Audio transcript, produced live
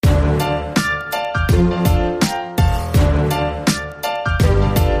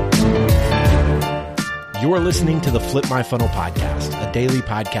You are listening to the Flip My Funnel podcast, a daily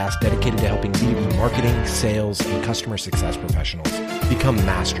podcast dedicated to helping B2B marketing, sales, and customer success professionals become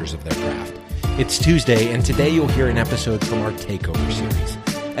masters of their craft. It's Tuesday, and today you'll hear an episode from our Takeover series.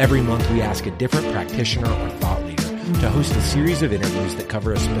 Every month, we ask a different practitioner or thought leader to host a series of interviews that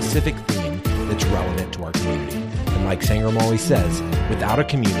cover a specific theme that's relevant to our community. And like Sangram always says, without a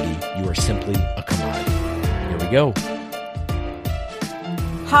community, you are simply a commodity. Here we go.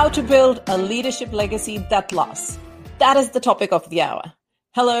 How to build a leadership legacy that lasts. That is the topic of the hour.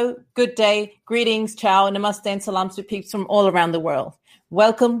 Hello, good day, greetings, ciao, namaste, and salams to peeps from all around the world.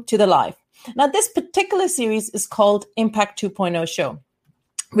 Welcome to the live. Now, this particular series is called Impact 2.0 Show,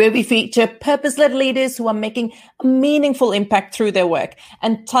 where we feature purpose-led leaders who are making a meaningful impact through their work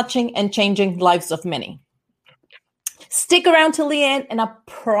and touching and changing lives of many. Stick around till the end, and I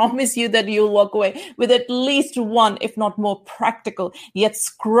promise you that you'll walk away with at least one, if not more, practical yet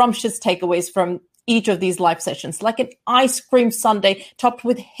scrumptious takeaways from each of these live sessions, like an ice cream sundae topped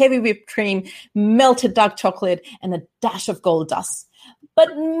with heavy whipped cream, melted dark chocolate, and a dash of gold dust.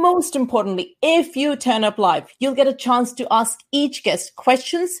 But most importantly, if you turn up live, you'll get a chance to ask each guest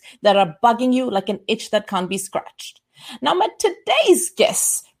questions that are bugging you like an itch that can't be scratched. Now, my today's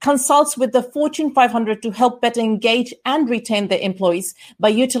guest consults with the Fortune 500 to help better engage and retain their employees by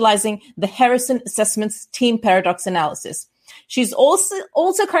utilizing the Harrison Assessment's team paradox analysis. She's also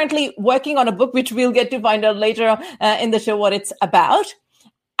currently working on a book, which we'll get to find out later in the show what it's about.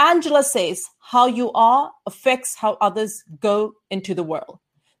 Angela says, how you are affects how others go into the world.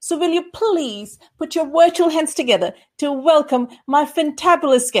 So will you please put your virtual hands together to welcome my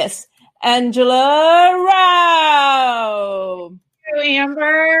fantabulous guest, Angela Rao. Thank you,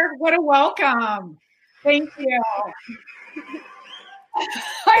 Amber. What a welcome. Thank you.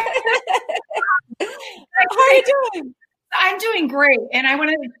 How are you doing? I'm doing great. And I want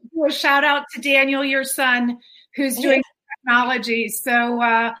to do a shout out to Daniel, your son, who's doing technology. So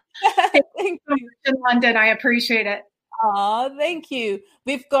thank you so much in London. I appreciate it. Oh, thank you.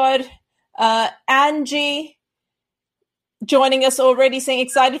 We've got Angie joining us already, saying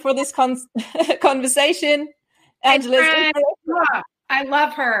excited for this conversation. Angela, I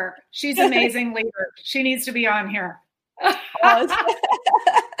love her. She's an amazing leader. She needs to be on here.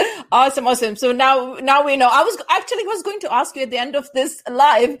 Awesome. So now we know. I was going to ask you at the end of this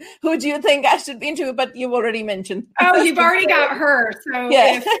live, who do you think I should be into? But you've already mentioned. Oh, you've already got her. So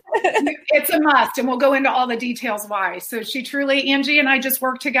yeah. It's a must, and we'll go into all the details why. So she truly, Angie and I just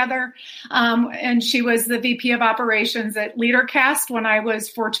worked together, and she was the VP of operations at LeaderCast when I was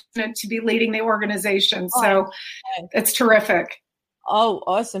fortunate to be leading the organization. So it's terrific. Oh,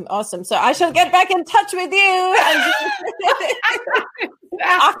 awesome. So I shall get back in touch with you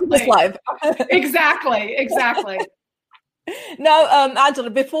after this live. Exactly. Now, Angela,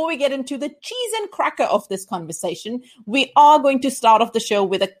 before we get into the cheese and cracker of this conversation, we are going to start off the show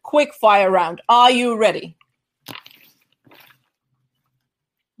with a quick fire round. Are you ready?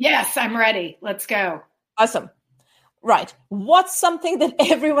 Yes, I'm ready. Let's go. Awesome. Right. What's something that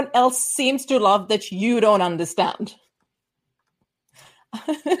everyone else seems to love that you don't understand?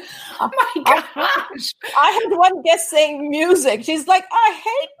 Oh my gosh. I had one guest saying music. She's like, I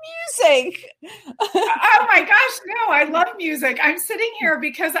hate music. Oh my gosh, no, I love music. I'm sitting here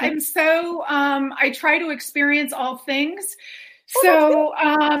because I'm so, I try to experience all things. So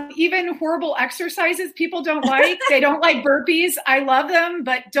even horrible exercises people don't like. They don't like burpees. I love them,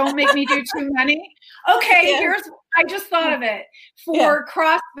 but don't make me do too many. Okay, I just thought of it. For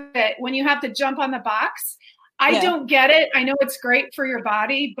CrossFit, when you have to jump on the box, I don't get it. I know it's great for your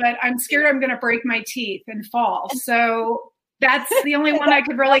body, but I'm scared I'm going to break my teeth and fall. So that's the only one I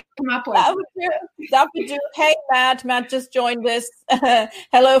could really come up with. That would do. Hey, Matt. Matt just joined us.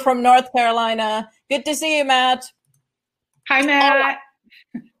 Hello from North Carolina. Good to see you, Matt. Hi, Matt.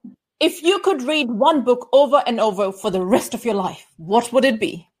 If you could read one book over and over for the rest of your life, what would it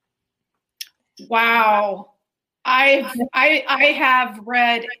be? Wow. I have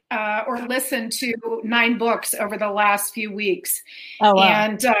read or listened to 9 books over the last few weeks. Oh, wow.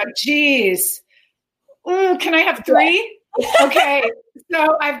 And geez. Ooh, can I have 3? Okay.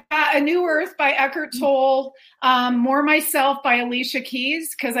 So I've got A New Earth by Eckhart Tolle, More Myself by Alicia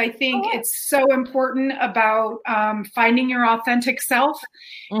Keys, because I think it's so important about finding your authentic self.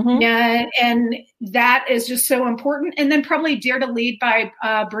 Mm-hmm. And that is just so important. And then probably Dare to Lead by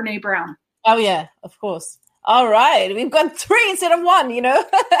Brene Brown. Oh, yeah, of course. All right. We've got 3 instead of 1, you know.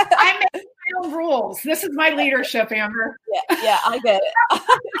 I make my own rules. This is my leadership, Amber. Yeah, I get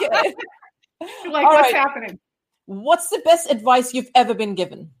it. Like, all what's happening? What's the best advice you've ever been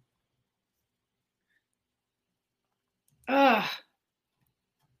given?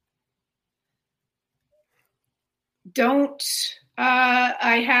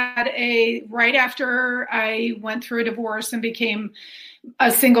 I had right after I went through a divorce and became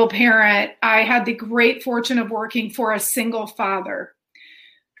a single parent, I had the great fortune of working for a single father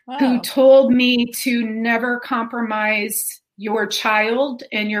who told me to never compromise your child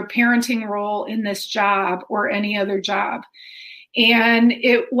and your parenting role in this job or any other job. And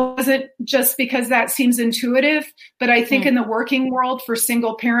it wasn't just because that seems intuitive, but I think in the working world for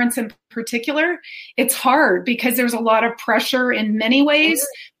single parents in particular, it's hard because there's a lot of pressure in many ways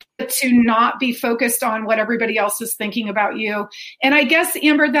to not be focused on what everybody else is thinking about you. And I guess,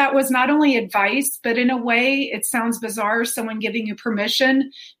 Amber, that was not only advice, but in a way, it sounds bizarre, someone giving you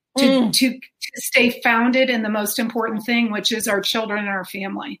permission to stay founded in the most important thing, which is our children and our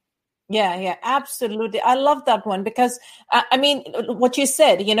family. Yeah, absolutely. I love that one because, I mean, what you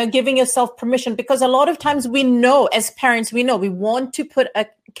said, giving yourself permission, because a lot of times we know as parents, we want to put our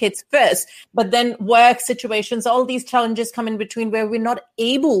kids first, but then work situations, all these challenges come in between where we're not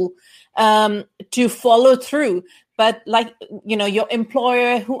able to follow through. But like, your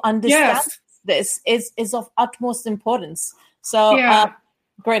employer who understands this is of utmost importance. So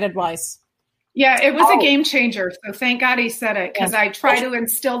great advice. Yeah, it was a game changer. So thank God he said it, because I try to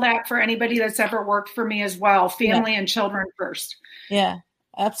instill that for anybody that's ever worked for me as well. Family and children first. Yeah,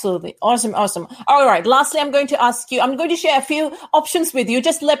 absolutely. Awesome. All right. Lastly, I'm going to ask you, I'm going to share a few options with you.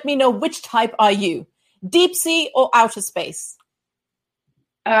 Just let me know, which type are you? Deep sea or outer space?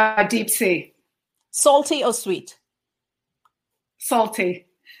 Deep sea. Salty or sweet? Salty.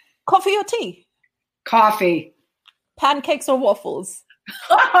 Coffee or tea? Coffee. Pancakes or waffles?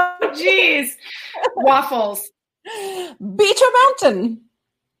 Oh, geez. Waffles. Beach or mountain?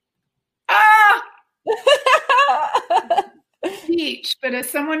 Beach. But as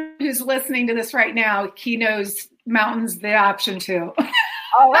someone who's listening to this right now, he knows mountain's the option too.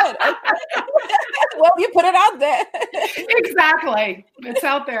 All right. Well, you put it out there. Exactly. It's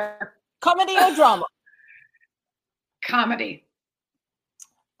out there. Comedy or drama? Comedy.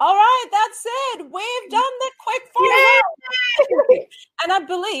 All right, that's it. We've done the quick fire. And I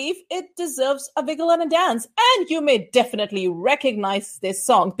believe it deserves a wiggle and a dance. And you may definitely recognize this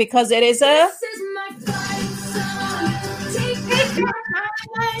song because it is a... This is my fight song. Take me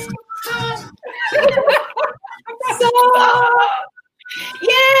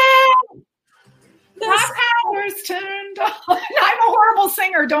My power's turned on. I'm a horrible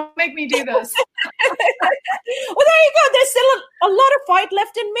singer. Don't make me do this. Well, there you go. There's still a lot of fight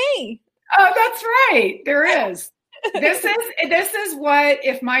left in me. Oh, that's right. There is. This is what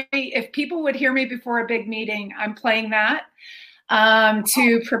if people would hear me before a big meeting, I'm playing that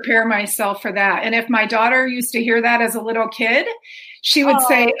to prepare myself for that. And if my daughter used to hear that as a little kid, she would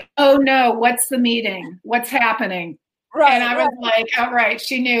say, "Oh no, what's the meeting? What's happening?" Right, and I was like, "All right."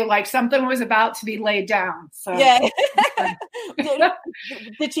 She knew like something was about to be laid down. So yeah.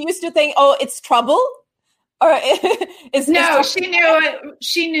 Did she used to think, "Oh, it's trouble"? Or she knew it.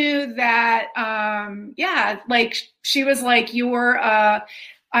 She knew that, like she was like,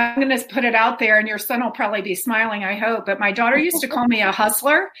 I'm going to put it out there and your son will probably be smiling, I hope. But my daughter used to call me a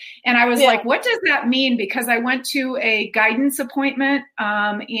hustler. And I was like, what does that mean? Because I went to a guidance appointment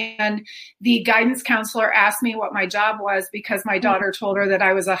and the guidance counselor asked me what my job was because my daughter told her that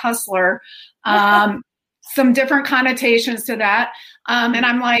I was a hustler. Some different connotations to that. And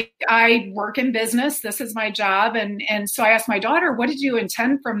I'm like, I work in business. This is my job. And so I asked my daughter, what did you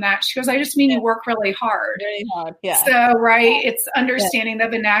intend from that? She goes, I just mean you work really hard. Very hard. Yeah. So, right. It's understanding the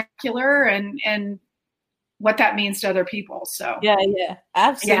vernacular and what that means to other people. So yeah.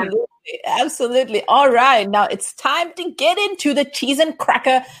 Absolutely. Yeah. Absolutely. All right. Now it's time to get into the cheese and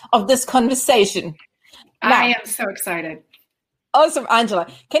cracker of this conversation. Now, I am so excited. Awesome, Angela.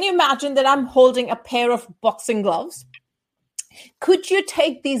 Can you imagine that I'm holding a pair of boxing gloves? Could you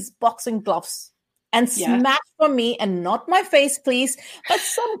take these boxing gloves and smash for me, and not my face, please, but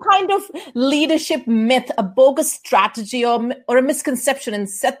some kind of leadership myth, a bogus strategy or a misconception, and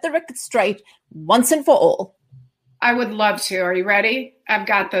set the record straight once and for all? I would love to. Are you ready? I've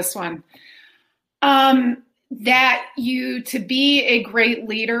got this one. That to be a great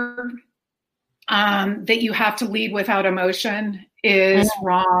leader, that you have to lead without emotion is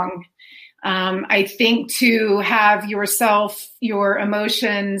wrong. I think to have your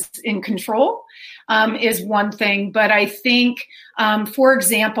emotions in control is one thing. But I think, for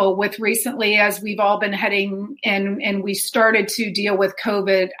example, with recently, as we've all been heading and we started to deal with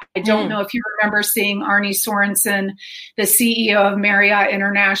COVID, I don't know if you remember seeing Arne Sorensen, the CEO of Marriott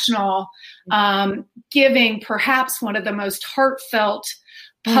International, giving perhaps one of the most heartfelt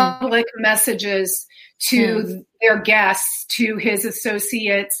public messages to their guests, to his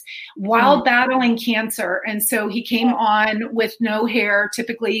associates, while battling cancer. And so he came on with no hair.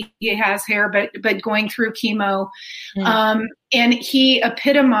 Typically he has hair, but going through chemo. And he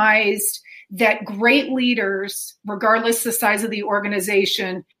epitomized that great leaders, regardless the size of the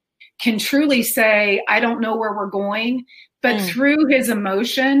organization, can truly say, I don't know where we're going, but through his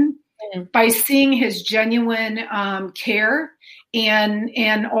emotion, by seeing his genuine care,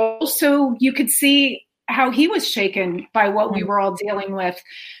 and also you could see how he was shaken by what we were all dealing with.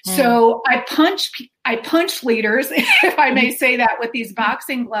 So I punch leaders, if I may say that, with these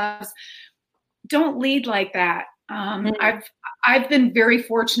boxing gloves. Don't lead like that. I've been very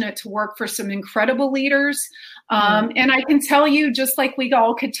fortunate to work for some incredible leaders. And I can tell you, just like we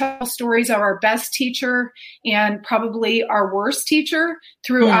all could tell stories of our best teacher and probably our worst teacher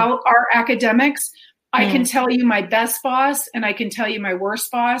throughout our academics, I can tell you my best boss and I can tell you my worst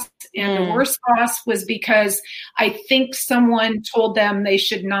boss. And the worst boss was because I think someone told them they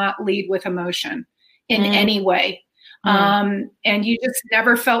should not lead with emotion in any way. And you just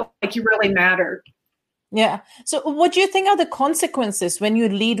never felt like you really mattered. Yeah. So what do you think are the consequences when you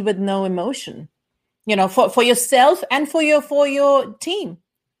lead with no emotion, for yourself and for your team?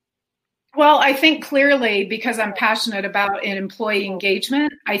 Well, I think clearly, because I'm passionate about employee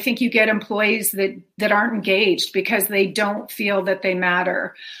engagement, I think you get employees that aren't engaged because they don't feel that they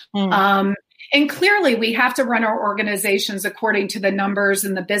matter. And clearly we have to run our organizations according to the numbers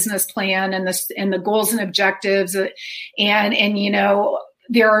and the business plan and the goals and objectives. And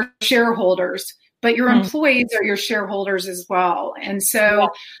there are shareholders, but your employees are your shareholders as well. And so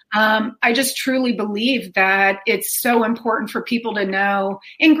I just truly believe that it's so important for people to know,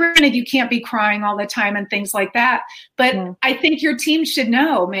 and granted, you can't be crying all the time and things like that, but I think your team should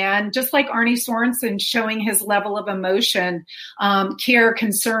know, man, just like Arnie Sorensen showing his level of emotion, care,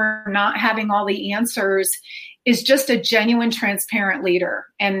 concern, not having all the answers, is just a genuine, transparent leader.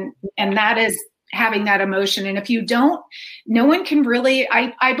 And that is having that emotion. And if you don't, no one can really,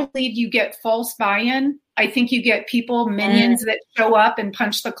 I believe you get false buy-in. I think you get people, minions that show up and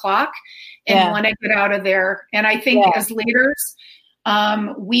punch the clock and want to get out of there. And I think as leaders,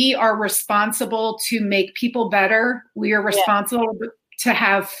 we are responsible to make people better. We are responsible to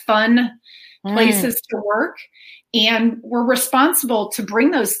have fun places to work. And we're responsible to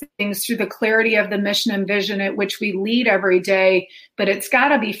bring those things through the clarity of the mission and vision at which we lead every day. But it's got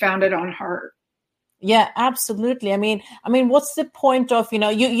to be founded on heart. Yeah, absolutely. I mean, what's the point of,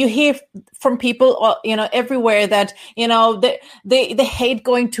 you hear from people, everywhere that, they hate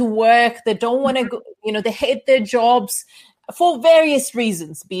going to work. They don't want to go, they hate their jobs for various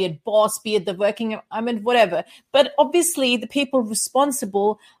reasons, be it boss, be it the working, whatever. But obviously the people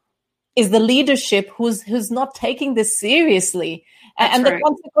responsible is the leadership who's not taking this seriously. And the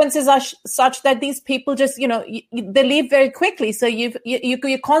consequences are such that these people just, they leave very quickly. So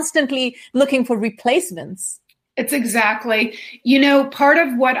you're constantly looking for replacements. It's exactly, part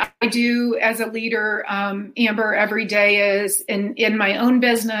of what I do as a leader, Amber, every day is in my own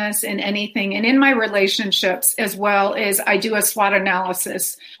business and anything, and in my relationships as well, is I do a SWOT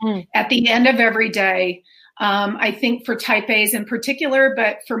analysis at the end of every day. I think for type A's in particular,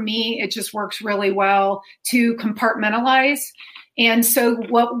 but for me, it just works really well to compartmentalize. And so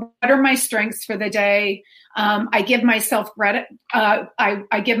what are my strengths for the day? I give myself credit.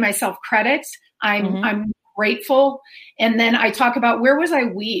 I give myself credit. I'm grateful. And then I talk about, where was I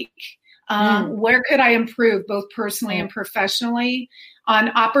weak? Where could I improve both personally and professionally? On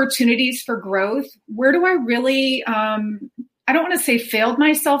opportunities for growth. Where do I really, I don't want to say failed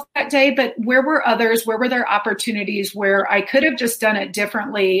myself that day, but where were others? Where were there opportunities where I could have just done it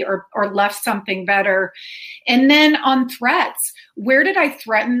differently or left something better? And then on threats, where did I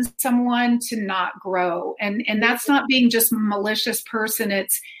threaten someone to not grow? And that's not being just a malicious person.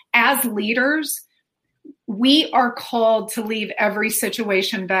 It's, as leaders, we are called to leave every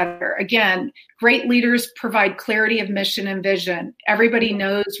situation better. Again, great leaders provide clarity of mission and vision. Everybody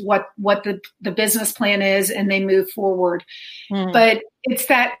knows what the business plan is and they move forward. But it's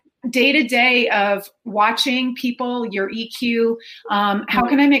that day-to-day of watching people, your EQ, how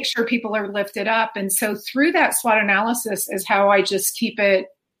can I make sure people are lifted up? And so through that SWOT analysis is how I just keep it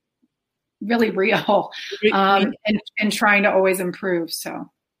really real and trying to always improve.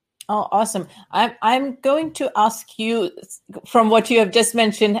 So. Oh, awesome. I'm going to ask you, from what you have just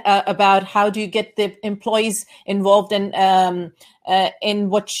mentioned, about how do you get the employees involved in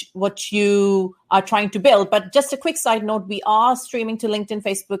what you are trying to build. But just a quick side note, we are streaming to LinkedIn,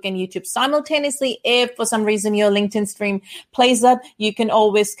 Facebook, and YouTube simultaneously. If for some reason your LinkedIn stream plays up, you can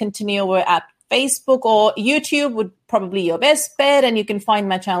always continue over at Facebook or YouTube would probably be your best bet. And you can find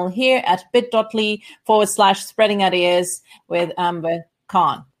my channel here at bit.ly/spreading ideas with Amber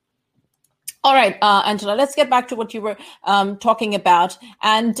Khan. All right, Angela, let's get back to what you were talking about.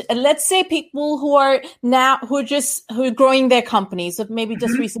 And let's say people who are growing their companies, or maybe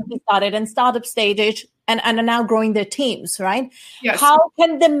just recently started and startup stage and are now growing their teams, right? Yes. How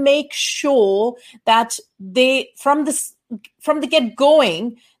can they make sure that they, from the get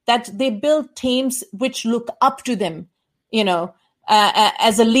going, that they build teams which look up to them,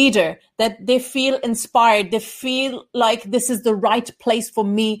 as a leader, that they feel inspired, they feel like this is the right place for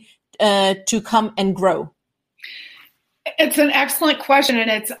me to come and grow? It's an excellent question,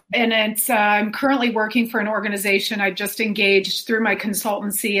 and it's I'm currently working for an organization I just engaged through my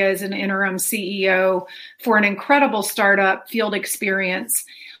consultancy as an interim CEO for an incredible startup Field Experience.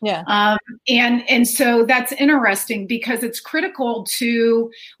 Yeah. And so that's interesting because it's critical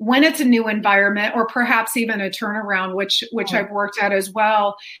to, when it's a new environment or perhaps even a turnaround, which I've worked at as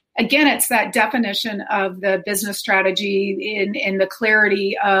well. Again, it's that definition of the business strategy in the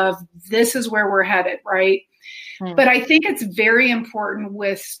clarity of this is where we're headed, right? But I think it's very important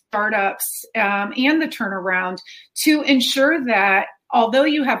with startups and the turnaround to ensure that although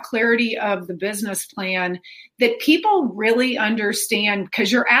you have clarity of the business plan, that people really understand,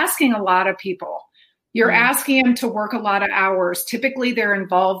 because you're asking a lot of people. You're asking them to work a lot of hours. Typically, they're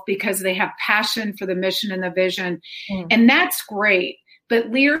involved because they have passion for the mission and the vision. And that's great. But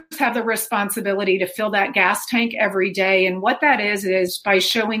leaders have the responsibility to fill that gas tank every day. And what that is by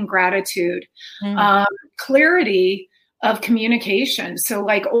showing gratitude, clarity of communication. So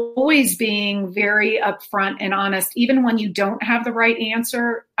like always being very upfront and honest, even when you don't have the right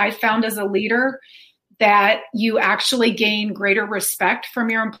answer. I found as a leader that you actually gain greater respect from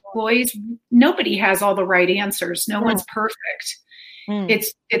your employees. Nobody has all the right answers. No one's perfect.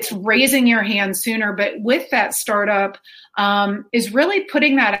 It's raising your hand sooner. But with that startup is really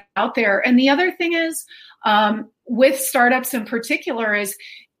putting that out there. And the other thing is with startups in particular is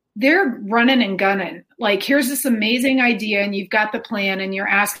they're running and gunning. Like, here's this amazing idea and you've got the plan and you're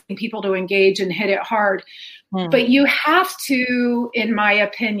asking people to engage and hit it hard. But you have to, in my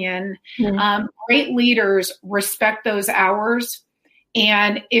opinion, great leaders respect those hours.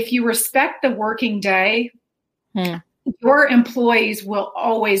 And if you respect the working day, your employees will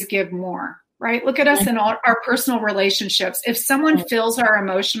always give more, right? Look at us in all our personal relationships. If someone fills our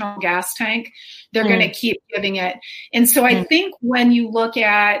emotional gas tank, they're going to keep giving it. And so I think when you look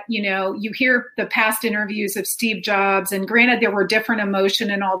at, you hear the past interviews of Steve Jobs, and granted there were different emotion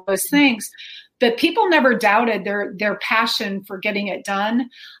and all those things, but people never doubted their passion for getting it done.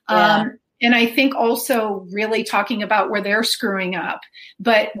 And I think also really talking about where they're screwing up,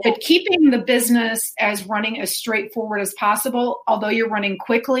 but keeping the business as running as straightforward as possible, although you're running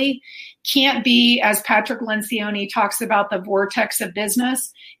quickly, can't be, as Patrick Lencioni talks about, the vortex of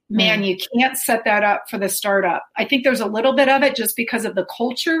business. Man, you can't set that up for the startup. I think there's a little bit of it just because of the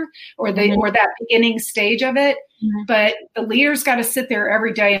culture or that beginning stage of it. But the leaders got to sit there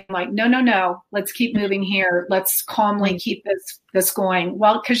every day and like, no, let's keep moving here. Let's calmly keep this going.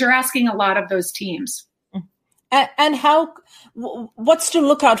 Well, because you're asking a lot of those teams. And what's to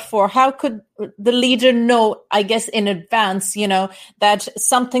look out for? How could the leader know, I guess, in advance, that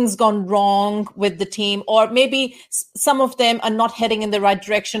something's gone wrong with the team, or maybe some of them are not heading in the right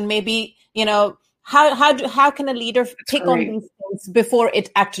direction? Maybe, how can a leader take on these things before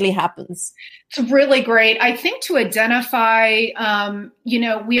it actually happens? It's really great. I think to identify,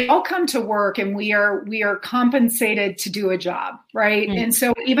 we all come to work and we are compensated to do a job, right? And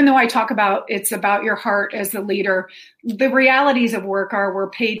so even though I talk about it's about your heart as the leader, the realities of work are we're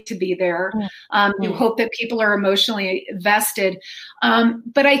paid to be there. You hope that people are emotionally vested.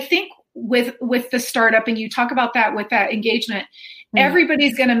 But I think with the startup, and you talk about that with that engagement,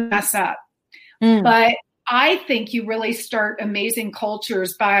 everybody's going to mess up. But I think you really start amazing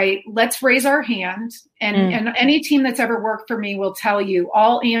cultures by let's raise our hand. And any team that's ever worked for me will tell you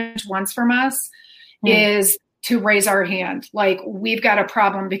all and wants from us is to raise our hand. Like, we've got a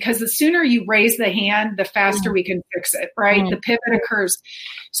problem, because the sooner you raise the hand, the faster we can fix it, right? The pivot occurs.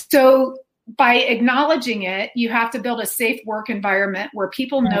 So by acknowledging it, you have to build a safe work environment where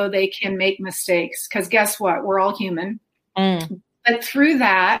people know they can make mistakes, because guess what? We're all human. But through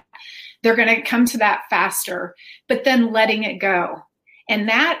that, they're going to come to that faster, but then letting it go. And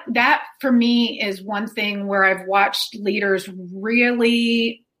that for me is one thing where I've watched leaders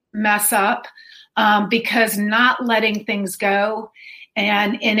really mess up because not letting things go.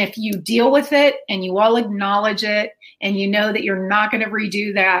 And if you deal with it and you all acknowledge it and you know that you're not going to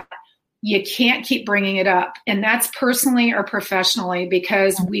redo that, you can't keep bringing it up. And that's personally or professionally,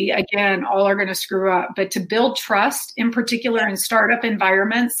 because we, again, all are going to screw up. But to build trust, in particular in startup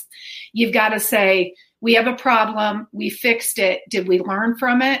environments, you've got to say, we have a problem. We fixed it. Did we learn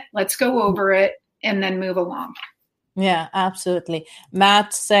from it? Let's go over it and then move along. Yeah, absolutely.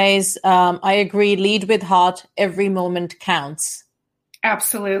 Matt says, I agree. Lead with heart. Every moment counts.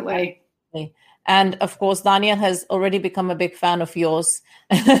 Absolutely. And of course, Daniel has already become a big fan of yours.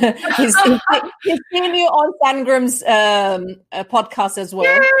 he's seen you on Sangram's podcast as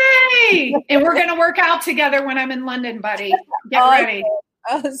well. Yay! And we're going to work out together when I'm in London, buddy. Get ready.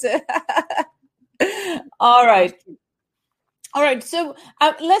 All right. So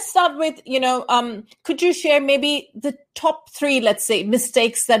let's start with, could you share maybe the top 3, let's say,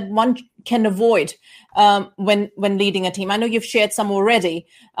 mistakes that one can avoid when leading a team? I know you've shared some already,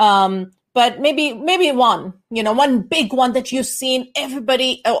 but maybe one big one that you've seen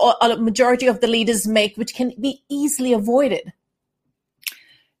everybody or a majority of the leaders make, which can be easily avoided.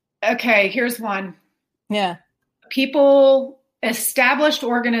 Okay, here's one. Yeah. Established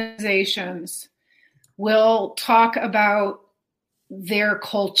organizations will talk about their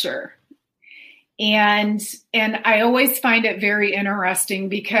culture. And I always find it very interesting,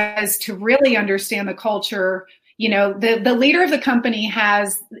 because to really understand the culture, the leader of the company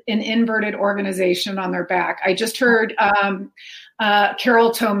has an inverted organization on their back. I just heard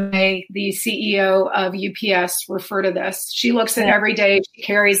Carol Tomei, the CEO of UPS, refer to this. She looks at every day, she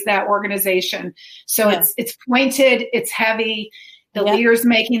carries that organization. So it's pointed, it's heavy. The leader's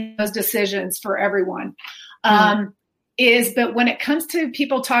making those decisions for everyone. But when it comes to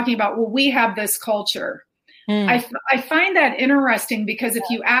people talking about, well, we have this culture, I find that interesting, because if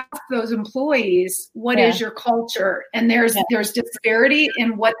you ask those employees, what is your culture? And there's disparity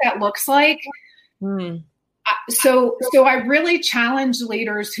in what that looks like. So I really challenge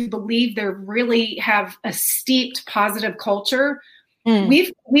leaders who believe they really have a steeped positive culture.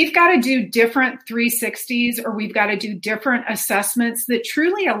 We've got to do different 360s, or we've got to do different assessments that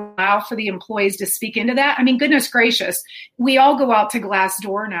truly allow for the employees to speak into that. I mean, goodness gracious, we all go out to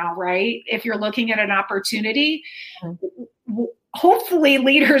Glassdoor now, right? If you're looking at an opportunity, hopefully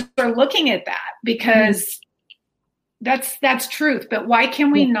leaders are looking at that, because that's truth. But why can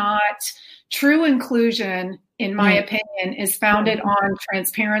we not? True inclusion, in my opinion, is founded on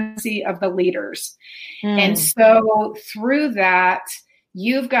transparency of the leaders. And so through that,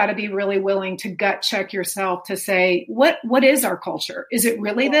 you've got to be really willing to gut check yourself to say, what is our culture? Is it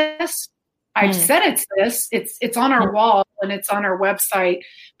really this? I've said it's this. It's on our wall and it's on our website,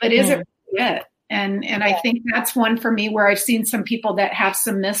 but is it really it? And I think that's one for me where I've seen some people that have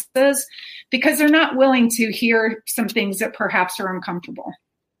some misses because they're not willing to hear some things that perhaps are uncomfortable.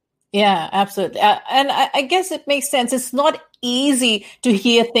 Yeah, absolutely. And I guess it makes sense. It's not easy to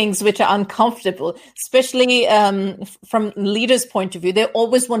hear things which are uncomfortable, especially from leaders' point of view. They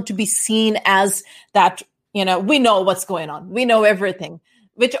always want to be seen as that, we know what's going on. We know everything,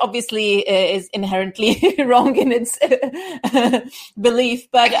 which obviously is inherently wrong in its belief.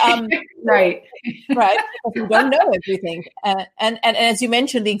 But right. Because we don't know everything. And as you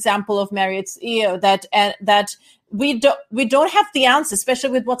mentioned, the example of Marriott's CEO, that we don't have the answer, especially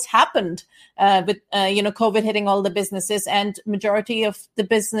with what's happened with COVID hitting all the businesses, and majority of the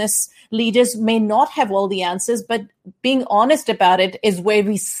business leaders may not have all the answers. But being honest about it is where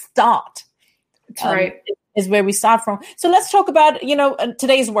we start. That's right. Is where we start from. So let's talk about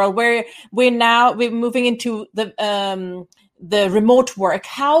today's world where we're moving into the remote work.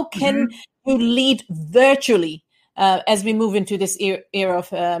 How can you lead virtually as we move into this era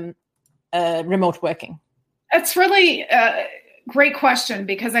of remote working? That's really a great question,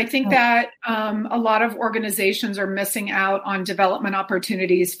 because I think that a lot of organizations are missing out on development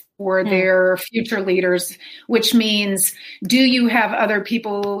opportunities for their future leaders, which means, do you have other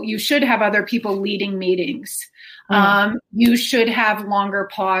people? You should have other people leading meetings. You should have longer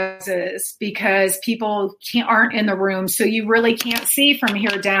pauses because people aren't in the room. So you really can't see from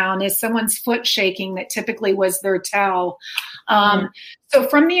here down. Is someone's foot shaking that typically was their tell? So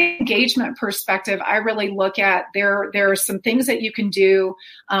from the engagement perspective, I really look at there are some things that you can do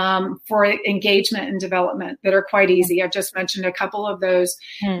for engagement and development that are quite easy. I've just mentioned a couple of those.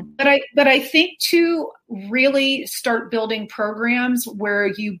 But I think to really start building programs where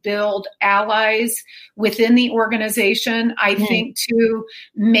you build allies within the organization, I think to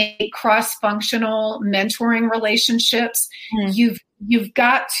make cross-functional mentoring relationships, you've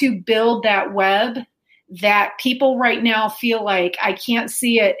got to build that web that people right now feel like, I can't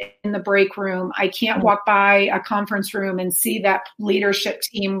see it in the break room. I can't walk by a conference room and see that leadership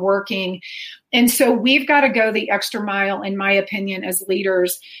team working. And so we've got to go the extra mile, in my opinion, as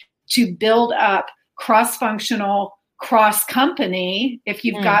leaders, to build up cross-functional, cross-company, if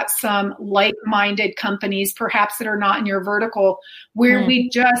you've got some like-minded companies, perhaps that are not in your vertical, where we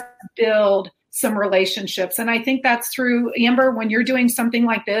just build some relationships. And I think that's through, Amber, when you're doing something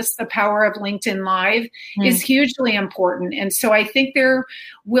like this, the power of LinkedIn Live is hugely important. And so I think there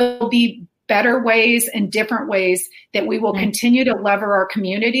will be better ways and different ways that we will continue to lever our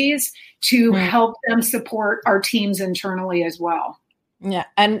communities to help them support our teams internally as well. Yeah.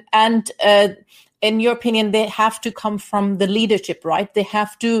 And in your opinion, they have to come from the leadership, right? They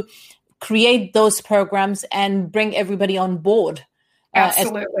have to create those programs and bring everybody on board.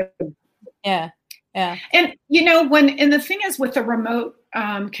 Absolutely. Yeah. And, and the thing is with the remote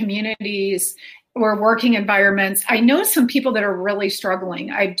communities or working environments, I know some people that are really struggling.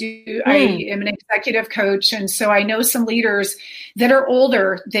 I am an executive coach. And so I know some leaders that are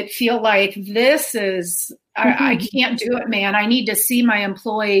older that feel like this is, I can't do it, man. I need to see my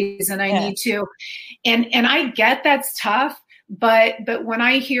employees and I need to, and I get that's tough. But when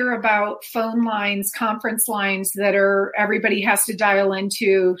I hear about phone lines, conference lines that everybody has to dial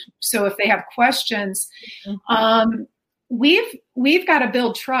into, so if they have questions, we've got to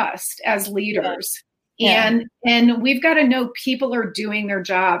build trust as leaders, and we've got to know people are doing their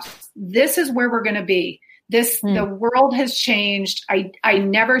jobs. This is where we're going to be. The world has changed. I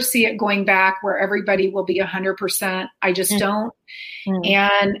never see it going back where everybody will be 100%. I just don't.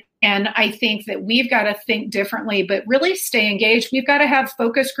 And I think that we've got to think differently, but really stay engaged. We've got to have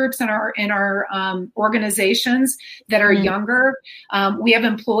focus groups in our organizations that are younger. We have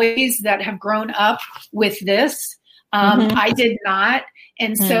employees that have grown up with this. I did not.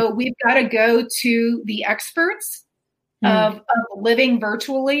 And so we've got to go to the experts of living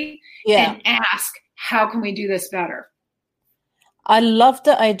virtually and ask, how can we do this better? I love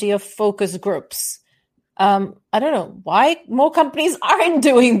the idea of focus groups. I don't know why more companies aren't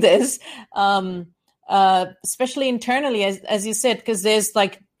doing this, especially internally, as you said, because there's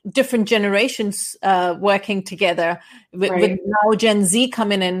like different generations working together with now Gen Z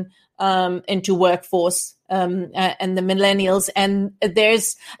coming in into workforce and the millennials. And so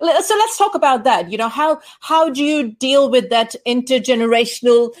let's talk about that. How do you deal with that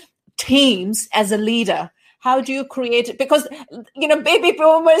intergenerational teams as a leader? How do you create it? Because, baby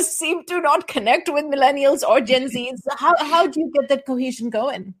boomers seem to not connect with millennials or Gen Zs. How do you get that cohesion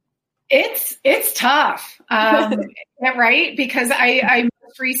going? It's tough, right? Because I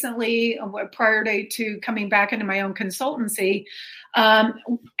most recently, prior to coming back into my own consultancy,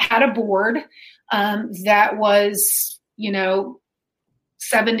 had a board that was,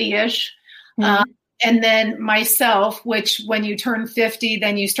 70-ish. And then myself, which when you turn 50,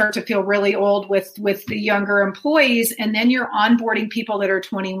 then you start to feel really old with the younger employees. And then you're onboarding people that are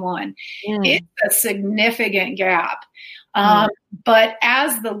 21. It's a significant gap. But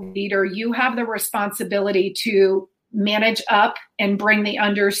as the leader, you have the responsibility to manage up and bring the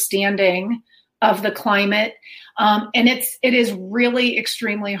understanding of the climate. And it is really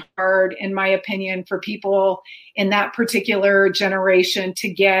extremely hard, in my opinion, for people in that particular generation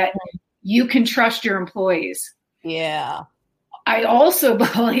to get, you can trust your employees. Yeah. I also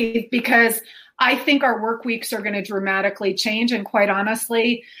believe, because I think our work weeks are going to dramatically change. And quite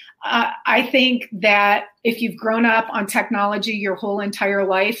honestly, I think that if you've grown up on technology your whole entire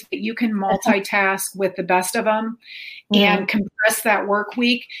life, that you can multitask with the best of them and compress that work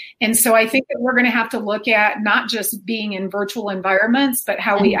week. And so I think that we're going to have to look at not just being in virtual environments, but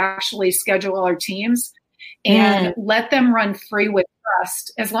how we actually schedule our teams and let them run free with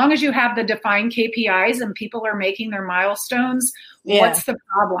trust. As long as you have the defined KPIs and people are making their milestones, what's the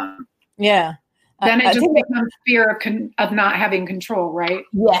problem? Yeah. Then it just becomes fear of not having control, right?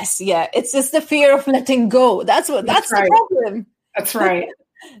 Yes, yeah. It's just the fear of letting go. That's right. The problem. That's right.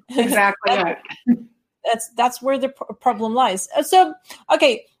 Exactly right. That's where the problem lies. So,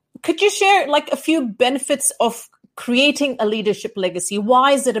 okay, could you share like a few benefits of creating a leadership legacy?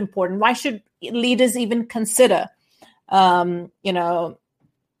 Why is it important? Why should leaders even consider,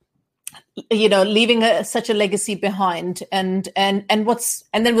 leaving such a legacy behind, and then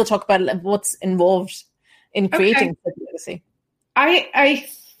we'll talk about what's involved in creating such a legacy. I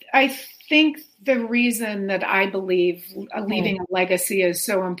think the reason that I believe leaving a legacy is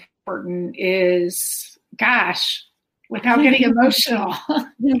so important is, gosh, without getting emotional,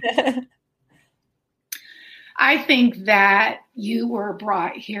 I think that you were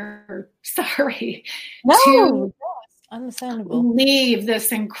brought here, to understandable, leave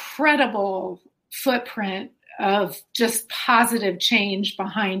this incredible footprint of just positive change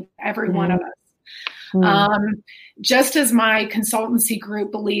behind every one of us. Just as my consultancy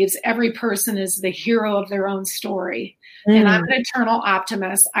group believes every person is the hero of their own story, and I'm an eternal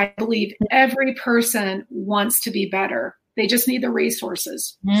optimist. I believe every person wants to be better. They just need the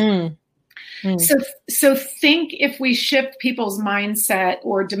resources. So think if we shift people's mindset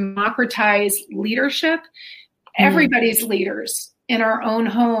or democratize leadership, everybody's leaders in our own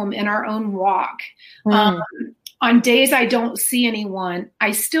home, in our own walk. On days I don't see anyone,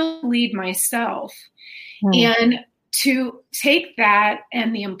 I still lead myself. And to take that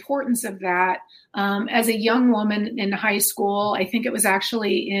and the importance of that, as a young woman in high school, I think it was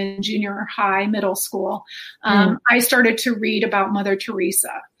actually in junior high, middle school, I started to read about Mother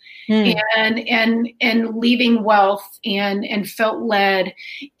Teresa. And leaving wealth and felt led.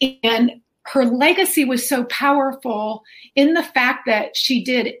 And her legacy was so powerful in the fact that she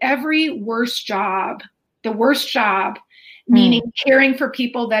did every the worst job, meaning caring for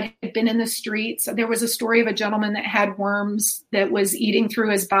people that had been in the streets. There was a story of a gentleman that had worms that was eating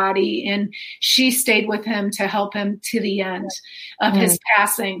through his body, and she stayed with him to help him to the end of his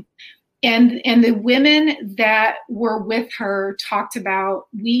passing. And the women that were with her talked about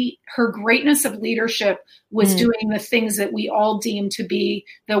her greatness of leadership was doing the things that we all deem to be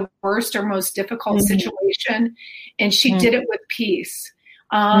the worst or most difficult situation. And she did it with peace.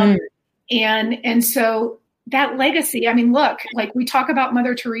 And so that legacy, I mean, look, like we talk about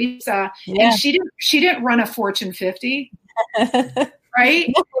Mother Teresa, and she didn't run a Fortune 50,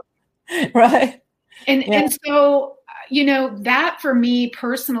 right? Right. And so, you know, that for me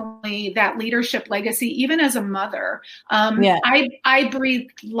personally, that leadership legacy, even as a mother, I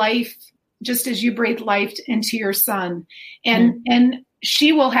breathed life just as you breathed life into your son. And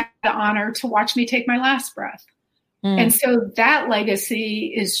she will have the honor to watch me take my last breath. And so that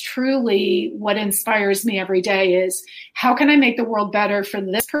legacy is truly what inspires me every day is how can I make the world better for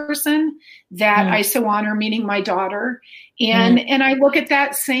this person that I so honor, meaning my daughter. And I look at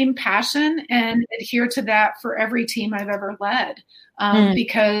that same passion and adhere to that for every team I've ever led.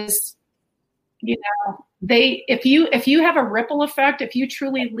 Because, you know, if you have a ripple effect, if you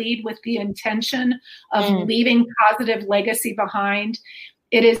truly lead with the intention of leaving positive legacy behind,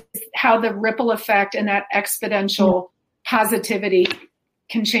 it is how the ripple effect and that exponential positivity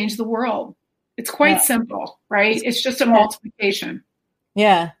can change the world. It's quite simple, right? It's just a multiplication.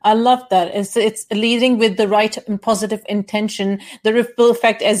 Yeah, I love that. It's leading with the right and positive intention. The ripple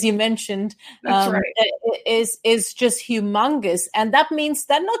effect, as you mentioned, is just humongous, and that means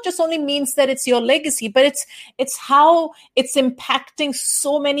that not just only means that it's your legacy, but it's how it's impacting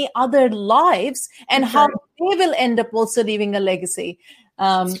so many other lives, and how they will end up also leaving a legacy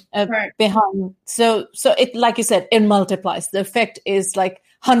behind. So it, like you said, it multiplies. The effect is like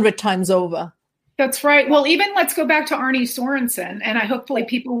 100 times over. That's right. Well, even let's go back to Arne Sorensen, and hopefully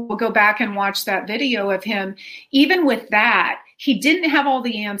people will go back and watch that video of him. Even with that, he didn't have all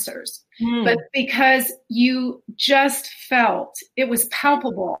the answers, but because you just felt it was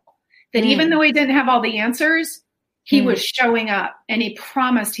palpable that even though he didn't have all the answers, he was showing up, and he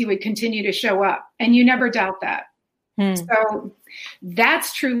promised he would continue to show up, and you never doubt that. So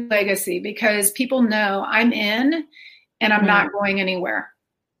that's true legacy, because people know I'm in and I'm not going anywhere.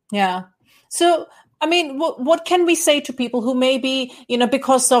 Yeah. So, I mean, what can we say to people who maybe, you know,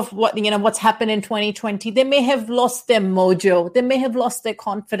 because of what's happened in 2020, they may have lost their mojo, they may have lost their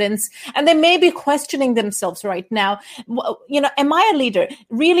confidence, and they may be questioning themselves right now. You know, am I a leader?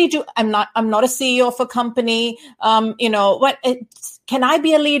 Really? I'm not a CEO of a company. Can I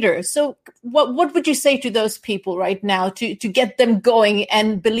be a leader? So, what would you say to those people right now to get them going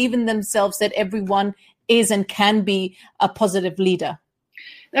and believe in themselves that everyone is and can be a positive leader?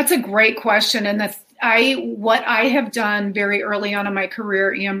 That's a great question. And what I have done very early on in my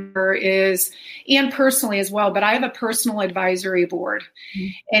career, Amber, and personally as well, but I have a personal advisory board.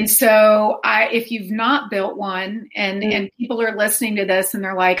 And so if you've not built one and people are listening to this and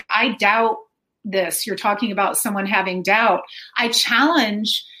they're like, I doubt this, you're talking about someone having doubt, I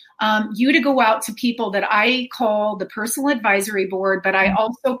challenge you to go out to people that I call the personal advisory board, but I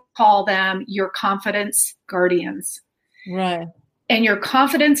also call them your confidence guardians. Right. And your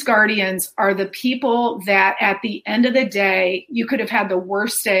confidence guardians are the people that at the end of the day, you could have had the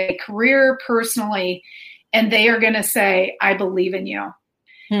worst day, career, personally, and they are going to say, I believe in you.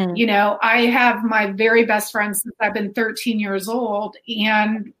 You know, I have my very best friends since I've been 13 years old,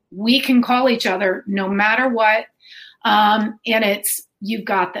 and we can call each other no matter what. And it's, you've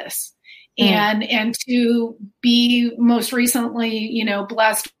got this. And to be most recently, you know,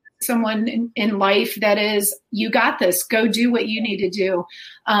 blessed someone in life that is, you got this, go do what you need to do.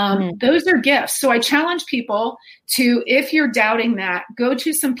 Those are gifts. So I challenge people to, if you're doubting that, go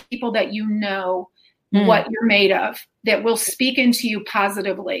to some people that you know what you're made of, that will speak into you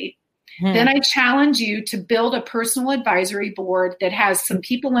positively. Then I challenge you to build a personal advisory board that has some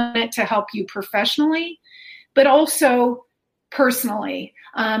people in it to help you professionally, but also personally.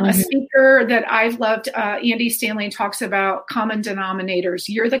 A speaker that I've loved, Andy Stanley, talks about common denominators.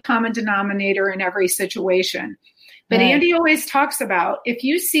 You're the common denominator in every situation. But Right. Andy always talks about, if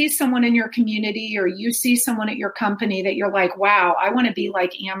you see someone in your community or you see someone at your company that you're like, wow, I want to be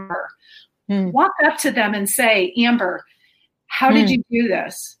like Amber, walk up to them and say, Amber, how did you do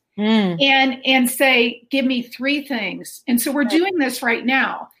this? And say, give me 3 things. And so we're doing this right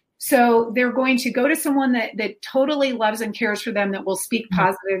now. So they're going to go to someone that totally loves and cares for them, that will speak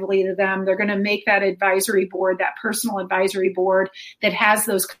positively to them. They're going to make that advisory board, that personal advisory board that has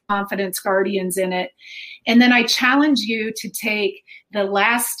those confidence guardians in it. And then I challenge you to take the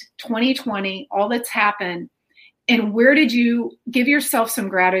last 2020, all that's happened, and where did you give yourself some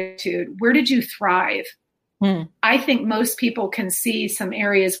gratitude? Where did you thrive? I think most people can see some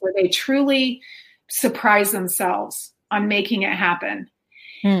areas where they truly surprise themselves on making it happen.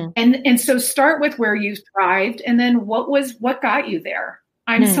 And so start with where you thrived, and then what got you there.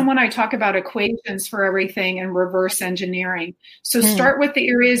 I'm someone, I talk about equations for everything and reverse engineering. So start with the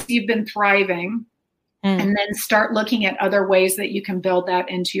areas you've been thriving, and then start looking at other ways that you can build that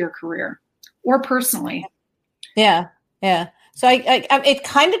into your career or personally. Yeah. So it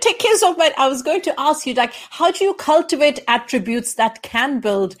kind of takes care of what I was going to ask you, like, how do you cultivate attributes that can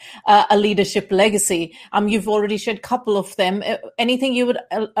build a leadership legacy? You've already shared a couple of them. Anything you would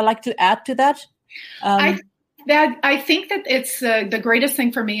like to add to that? I think that it's the greatest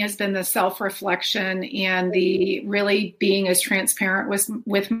thing for me has been the self-reflection and the really being as transparent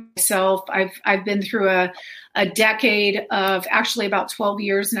with myself. I've been through a decade of actually about 12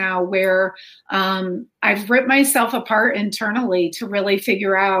 years now where I've ripped myself apart internally to really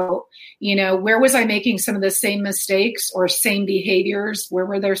figure out, where was I making some of the same mistakes or same behaviors? Where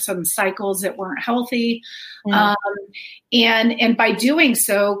were there some cycles that weren't healthy? And by doing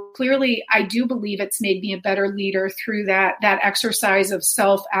so, clearly, I do believe it's made me a better leader through that exercise of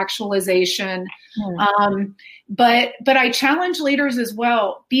self-actualization. But I challenge leaders as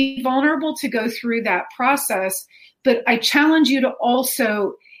well, be vulnerable to go through that process. But I challenge you to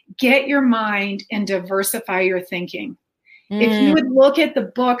also get your mind and diversify your thinking. If you would look at the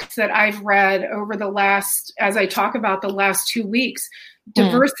books that I've read over as I talk about the last 2 weeks,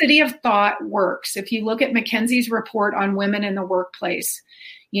 diversity of thought works. If you look at McKinsey's report on women in the workplace,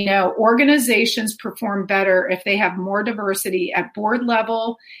 organizations perform better if they have more diversity at board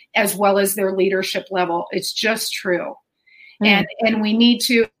level as well as their leadership level. It's just true. And we need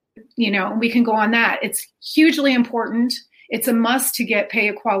to, we can go on that. It's hugely important. It's a must to get pay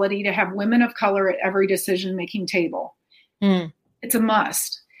equality, to have women of color at every decision-making table. It's a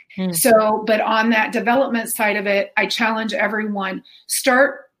must. So, but on that development side of it, I challenge everyone,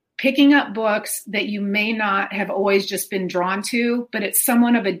 start picking up books that you may not have always just been drawn to, but it's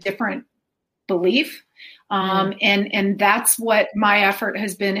someone of a different belief. And that's what my effort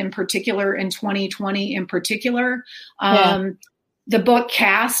has been in particular in 2020 in particular. The book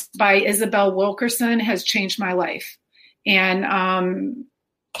Cast by Isabel Wilkerson has changed my life. And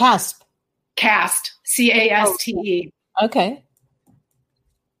Cast, CASTE. Okay.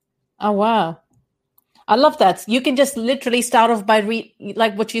 Oh, wow. I love that. You can just literally start off by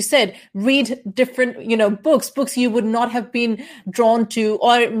like what you said, read different, books you would not have been drawn to,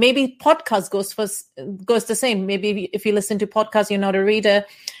 or maybe podcast goes the same. Maybe if you listen to podcasts, you're not a reader.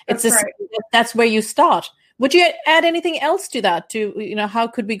 That's where you start. Would you add anything else to that? How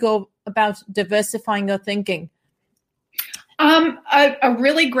could we go about diversifying our thinking? A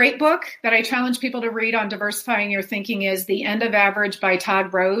really great book that I challenge people to read on diversifying your thinking is The End of Average by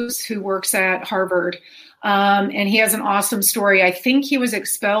Todd Rose, who works at Harvard. And he has an awesome story. I think he was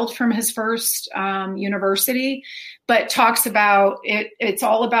expelled from his first university, but talks about it. It's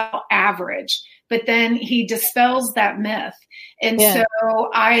all about average. But then he dispels that myth. And so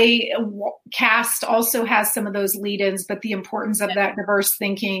Cast also has some of those lead-ins, but the importance of that diverse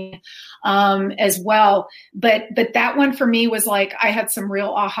thinking as well. But that one for me was like, I had some real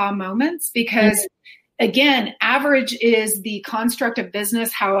aha moments because again, average is the construct of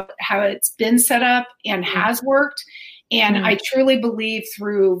business, how it's been set up and has worked. And I truly believe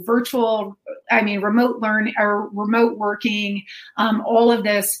through remote learning or remote working, all of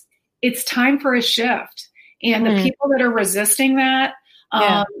this, it's time for a shift. And the people that are resisting that,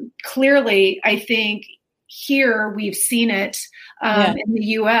 clearly, I think here we've seen it in the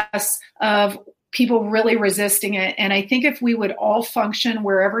U.S. of people really resisting it. And I think if we would all function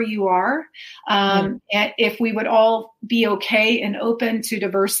wherever you are, and if we would all be okay and open to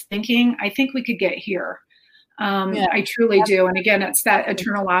diverse thinking, I think we could get here. I truly do. And again, it's that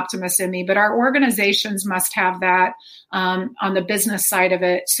eternal optimist in me, but our organizations must have that on the business side of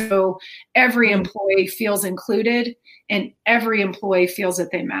it. So every employee feels included and every employee feels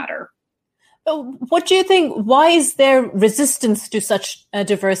that they matter. What do you think? Why is there resistance to such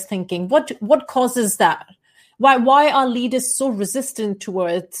diverse thinking? What causes that? Why are leaders so resistant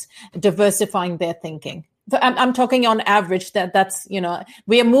towards diversifying their thinking? I'm talking on average that's, we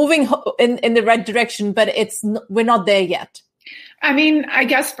are moving in the right direction, but we're not there yet. I mean, I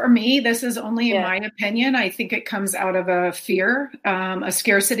guess for me, this is only in my opinion. I think it comes out of a fear, a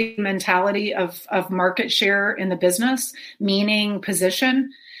scarcity mentality of market share in the business, meaning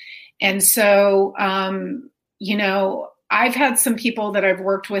position. And so, I've had some people that I've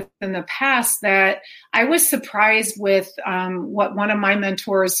worked with in the past that I was surprised with what one of my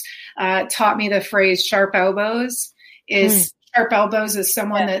mentors taught me the phrase sharp elbows is sharp elbows is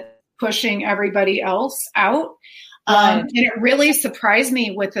someone that's pushing everybody else out. And it really surprised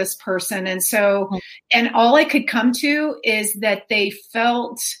me with this person. And so, and all I could come to is that they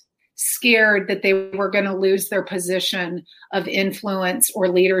felt scared that they were going to lose their position of influence or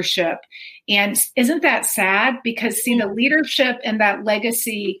leadership. And isn't that sad? Because see, the leadership and that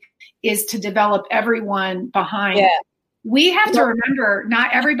legacy is to develop everyone behind. Yeah. We have to remember,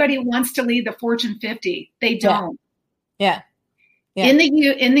 not everybody wants to lead the Fortune 50. They don't. Yeah. In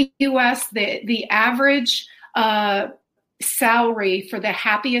the US, the average salary for the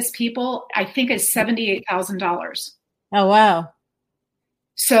happiest people, I think, is $78,000. Oh, wow.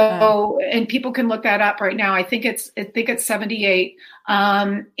 So, and people can look that up right now. I think it's 78.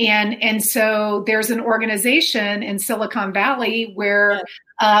 And so there's an organization in Silicon Valley where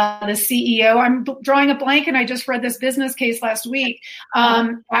the CEO, I'm drawing a blank, and I just read this business case last week,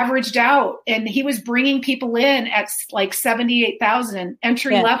 averaged out, and he was bringing people in at like 78,000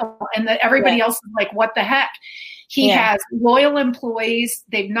 entry level, and everybody else is like, what the heck? He has loyal employees.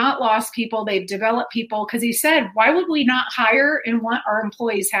 They've not lost people. They've developed people, because he said, why would we not hire and want our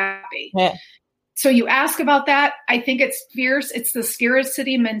employees happy? Yeah. So you ask about that. I think it's fierce. It's the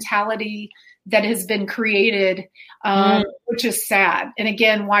scarcity mentality that has been created, which is sad. And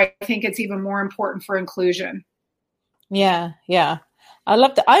again, why I think it's even more important for inclusion. Yeah. Yeah. I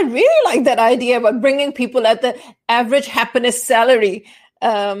love that. I really like that idea about bringing people at the average happiness salary.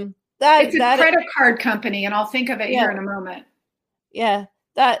 It's a credit card company, and I'll think of it here in a moment. Yeah,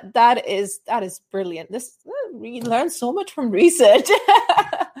 that is brilliant. We learn so much from research.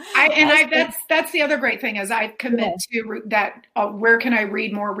 That's the other great thing is I commit to that. Where can I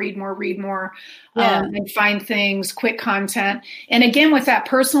read more, and find things, quick content. And again, with that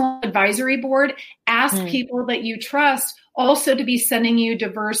personal advisory board, ask people that you trust also to be sending you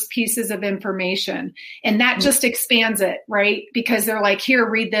diverse pieces of information. And that just expands it, right? Because they're like, here,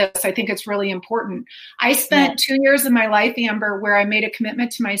 read this. I think it's really important. I spent 2 years of my life, Amber, where I made a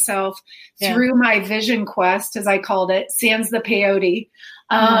commitment to myself through my vision quest, as I called it, sans the peyote,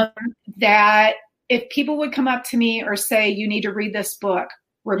 that if people would come up to me or say, you need to read this book,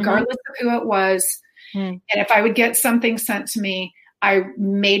 regardless of who it was, and if I would get something sent to me, I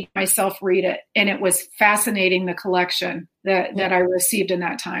made myself read it. And it was fascinating, the collection that I received in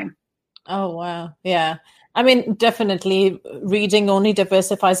that time. Oh, wow. Yeah. I mean, definitely reading only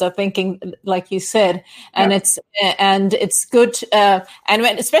diversifies our thinking, like you said, and it's good.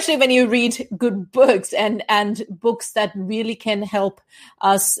 Especially when you read good books and books that really can help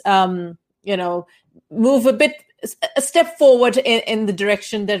us, move a step forward in the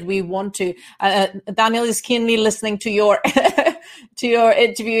direction that we want to. Daniel is keenly listening to your to your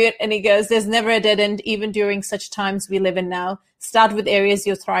interview, and he goes, "There's never a dead end, even during such times we live in now. Start with areas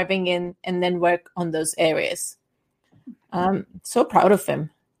you're thriving in, and then work on those areas." So proud of him.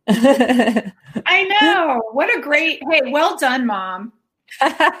 I know. What a great, hey, well done, Mom.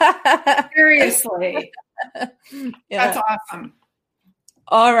 Seriously. That's awesome.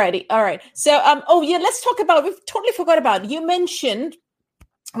 All right. So, let's talk about, we've totally forgot about, you mentioned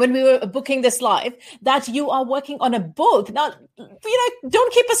when we were booking this live that you are working on a book. Now,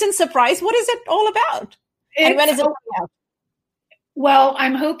 don't keep us in surprise. What is it all about? And when is it out? Well,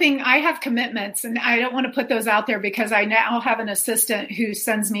 I'm hoping, I have commitments, and I don't want to put those out there because I now have an assistant who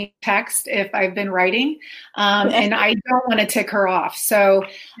sends me text if I've been writing, and I don't want to tick her off. So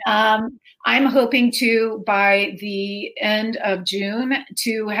I'm hoping to, by the end of June,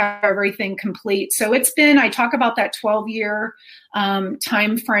 to have everything complete. So I talk about that 12-year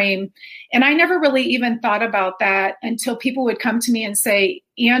time frame, and I never really even thought about that until people would come to me and say,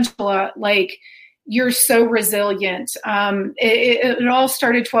 Angela, you're so resilient. It all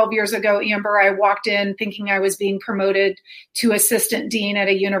started 12 years ago, Amber. I walked in thinking I was being promoted to assistant dean at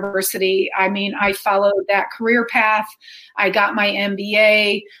a university. I mean, I followed that career path. I got my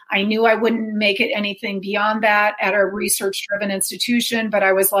MBA. I knew I wouldn't make it anything beyond that at a research-driven institution, but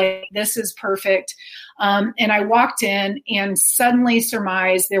I was like, this is perfect. And I walked in and suddenly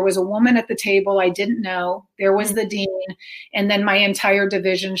surmised there was a woman at the table I didn't know. There was the dean, and then my entire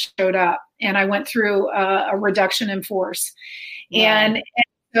division showed up. And I went through a reduction in force. Wow. And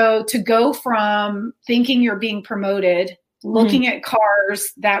so to go from thinking you're being promoted, looking at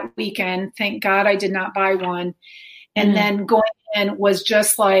cars that weekend, thank God I did not buy one, and then going in was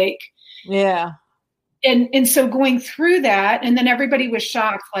just like, yeah. And so going through that, and then everybody was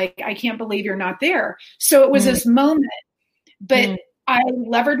shocked, like, I can't believe you're not there. So it was this moment, but I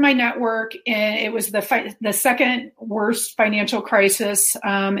levered my network, and it was the second worst financial crisis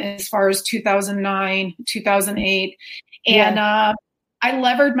as far as 2009, 2008. And I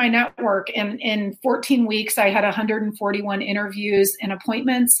levered my network, and in 14 weeks, I had 141 interviews and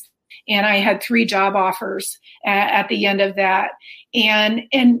appointments. And I had 3 job offers at the end of that. And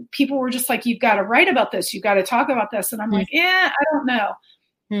people were just like, you've got to write about this. You've got to talk about this. And I'm like, I don't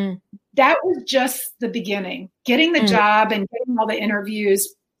know. That was just the beginning. Getting the job and getting all the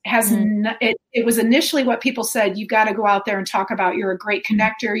interviews it was initially what people said, you got to go out there and talk about, you're a great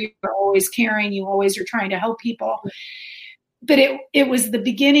connector. You're always caring. You always are trying to help people. But it was the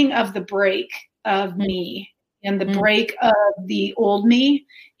beginning of the break of me and the break of the old me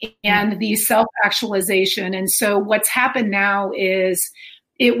and the self-actualization. And so what's happened now is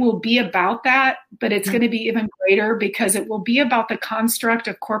it will be about that, but it's going to be even greater because it will be about the construct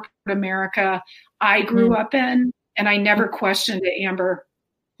of corporate America I grew up in, and I never questioned it, Amber.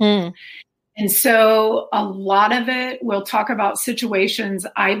 And so a lot of it, we'll talk about situations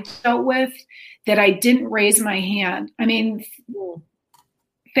I've dealt with that I didn't raise my hand. I mean,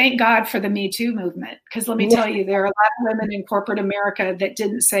 thank God for the Me Too movement, because let me tell you, there are a lot of women in corporate America that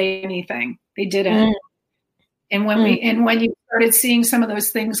didn't say anything. They didn't. And when when you started seeing some of those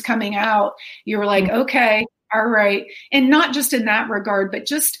things coming out, you were like, okay, all right. And not just in that regard, but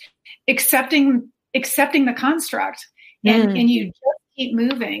just accepting the construct, and you just keep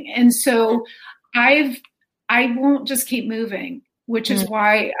moving. And so I won't just keep moving, which is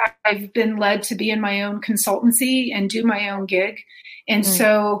why I've been led to be in my own consultancy and do my own gig. And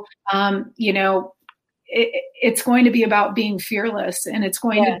so, it's going to be about being fearless, and it's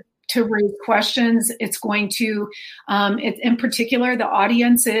going to raise questions. It's going to, in particular, the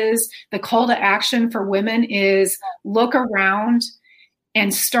audience is, the call to action for women is look around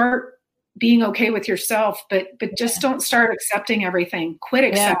and start being okay with yourself, but just don't start accepting everything. Quit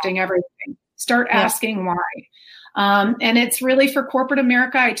accepting everything. Start asking why. And it's really for corporate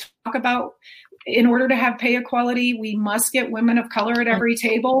America. I talk about, in order to have pay equality, we must get women of color at every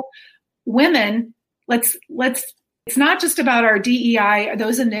table. Women, let's. It's not just about our DEI,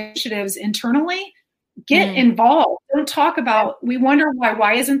 those initiatives internally. Get involved. Don't talk about, we wonder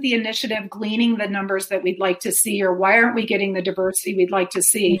why isn't the initiative gleaning the numbers that we'd like to see, or why aren't we getting the diversity we'd like to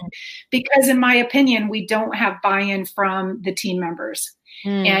see? Because in my opinion, we don't have buy-in from the team members.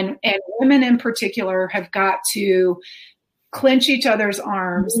 And women in particular have got to clench each other's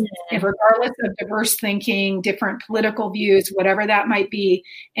arms, and regardless of diverse thinking, different political views, whatever that might be.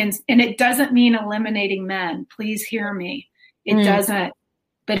 And it doesn't mean eliminating men. Please hear me. It doesn't.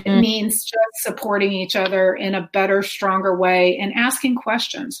 But it means just supporting each other in a better, stronger way and asking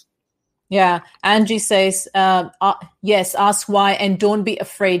questions. Yeah. Angie says, yes, ask why, and don't be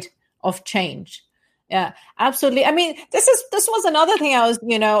afraid of change. Yeah, absolutely. I mean, this was another thing I was,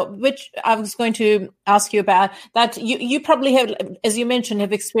 which I was going to ask you about, that you probably have, as you mentioned,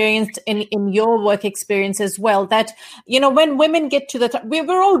 have experienced in your work experience as well, that, when women get to the top,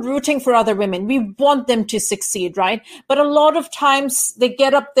 we're all rooting for other women. We want them to succeed, right? But a lot of times they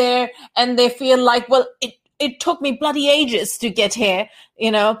get up there and they feel like, well, it took me bloody ages to get here.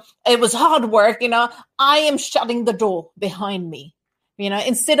 It was hard work. I am shutting the door behind me.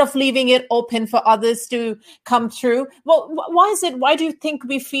 Instead of leaving it open for others to come through. Well, why is it? Why do you think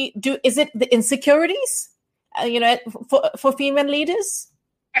is it the insecurities, for female leaders?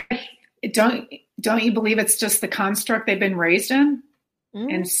 Don't you believe it's just the construct they've been raised in?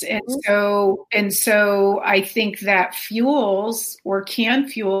 And so I think that fuels, or can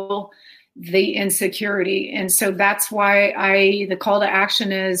fuel, the insecurity. And so that's why the call to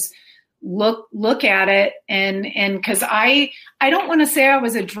action is, look at it. And because I don't want to say I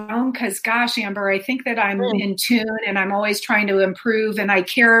was a drone, because gosh, Amber, I think that I'm in tune and I'm always trying to improve, and I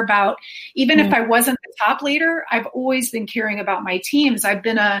care about, even if I wasn't the top leader, I've always been caring about my teams. I've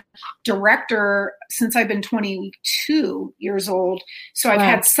been a director since I've been 22 years old. So I've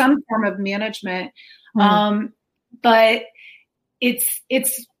had some form of management. But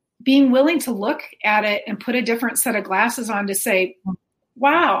it's being willing to look at it and put a different set of glasses on to say,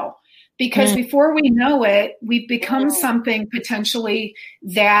 wow. Because before we know it, we've become something potentially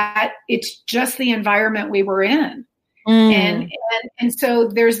that it's just the environment we were in. And so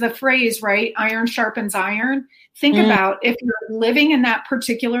there's the phrase, right? Iron sharpens iron. Think about if you're living in that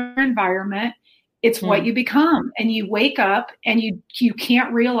particular environment, it's what you become. And you wake up and you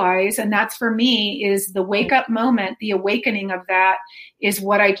can't realize, and that's for me is the wake up moment, the awakening of that is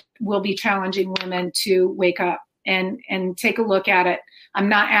what I will be challenging women to wake up and take a look at it. I'm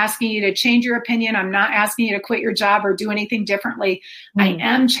not asking you to change your opinion. I'm not asking you to quit your job or do anything differently. I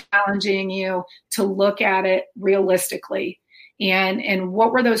am challenging you to look at it realistically. And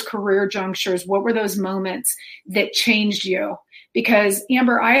what were those career junctures? What were those moments that changed you? Because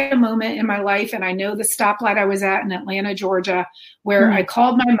Amber, I had a moment in my life, and I know the stoplight I was at in Atlanta, Georgia, where I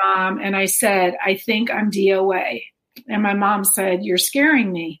called my mom and I said, I think I'm DOA. And my mom said, you're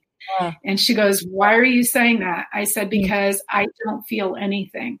scaring me. And she goes, why are you saying that? I said, because I don't feel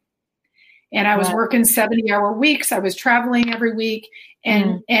anything. And I was working 70-hour weeks. I was traveling every week.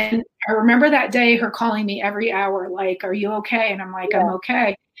 And I remember that day, her calling me every hour, like, are you okay? And I'm like, I'm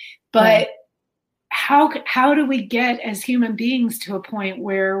okay. But how do we get as human beings to a point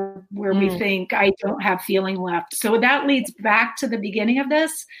where we think I don't have feeling left? So that leads back to the beginning of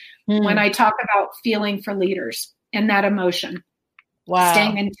this, when I talk about feeling for leaders and that emotion. Wow.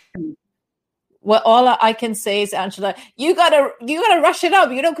 Staying in tune. Well, all I can say is, Angela, you gotta rush it up,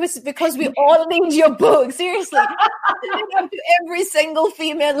 because we all need your book. Seriously, to every single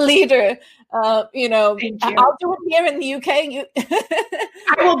female leader. I'll do it here in the UK.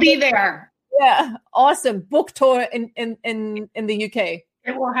 I will be there. Yeah, awesome book tour in the UK.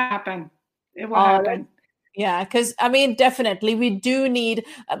 It will happen. It will happen. Yeah, because definitely we do need,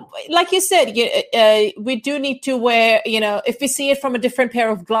 like you said, we do need to wear, if we see it from a different pair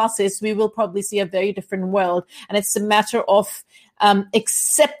of glasses, we will probably see a very different world. And it's a matter of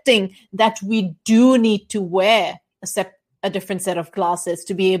accepting that we do need to wear a different set of glasses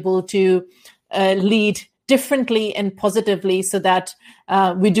to be able to lead differently and positively, so that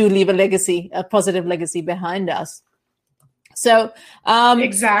we do leave a positive legacy behind us. So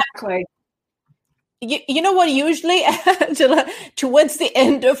exactly. You know what? Usually, Angela, towards the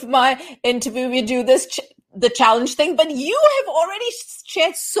end of my interview, we do the challenge thing. But you have already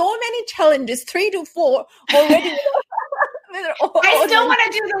shared so many challenges, 3 to 4 already. I still want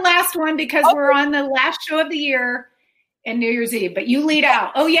to do the last one because we're on the last show of the year and New Year's Eve. But you lead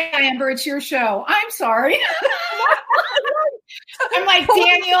out. Oh yeah, Amber, it's your show. I'm sorry. I'm like,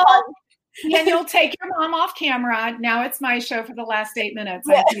 Daniel, take your mom off camera. Now it's my show for the last 8 minutes.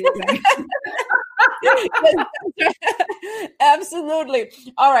 Absolutely.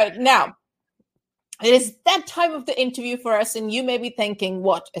 All right. Now, it is that time of the interview for us, and you may be thinking,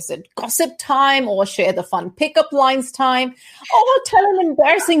 what is it? Gossip time, or share the fun pickup lines time, or tell an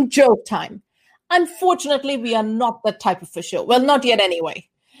embarrassing joke time? Unfortunately, we are not that type of a show. Well, not yet anyway.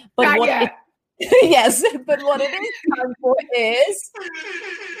 But not what yet. Yes, but what it is time for is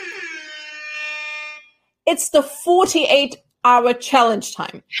it's the 48-hour challenge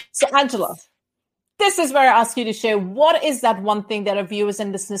time. So, Angela, this is where I ask you to share what is that one thing that our viewers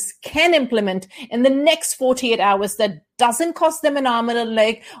and listeners can implement in the next 48 hours that doesn't cost them an arm and a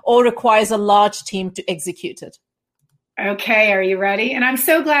leg or requires a large team to execute it. Okay, are you ready? And I'm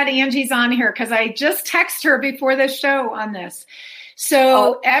so glad Angie's on here because I just texted her before the show on this.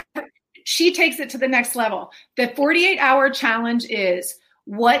 So she takes it to the next level. The 48-hour challenge is,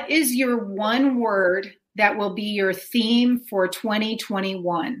 what is your one word that will be your theme for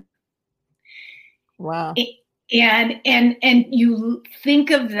 2021? Wow. And you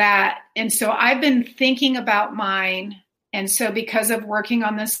think of that. And so I've been thinking about mine. And so because of working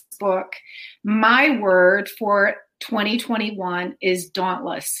on this book, my word for 2021 is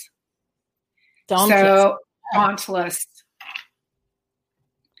dauntless. So dauntless.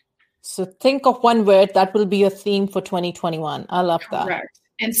 So think of one word that will be your theme for 2021. I love that. Correct.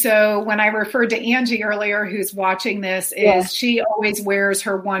 And so when I referred to Angie earlier, who's watching this, is she always wears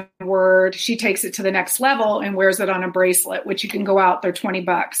her one word. She takes it to the next level and wears it on a bracelet, which you can go out. They're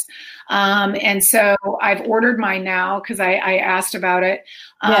 $20. And so I've ordered mine now because I asked about it.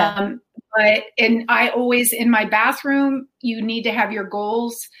 And I always, in my bathroom, you need to have your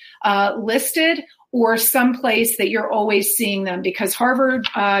goals listed or someplace that you're always seeing them, because Harvard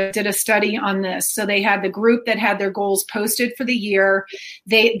did a study on this. So they had the group that had their goals posted for the year.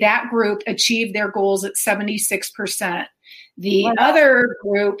 That group achieved their goals at 76%. The other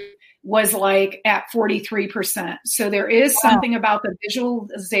group was like at 43%. So there is something about the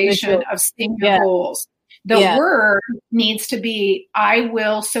visualization of seeing your goals. The word needs to be, I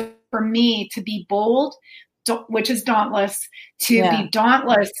will. So for me to be bold, which is dauntless, to be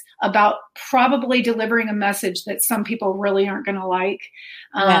dauntless about probably delivering a message that some people really aren't going to like,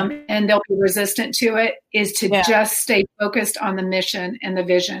 and they'll be resistant to it, is to just stay focused on the mission and the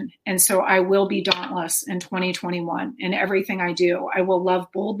vision. And so I will be dauntless in 2021 in everything I do. I will love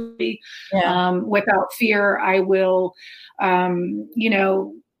boldly, without fear. I will,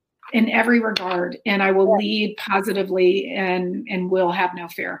 in every regard, and I will lead positively and will have no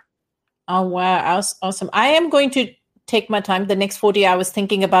fear. Oh, wow. Awesome. I am going to take my time the next 40 hours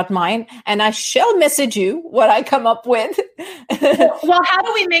thinking about mine, and I shall message you what I come up with. Well, how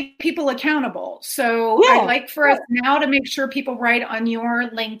do we make people accountable? So I'd like for us now to make sure people write on your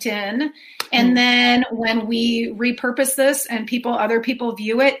LinkedIn. And then when we repurpose this and other people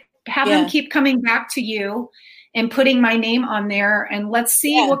view it, have them keep coming back to you and putting my name on there. And let's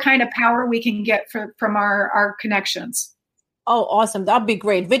see what kind of power we can get from our connections. Oh, awesome. That'd be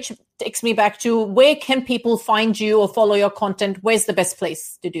great. Which takes me back to, where can people find you or follow your content? Where's the best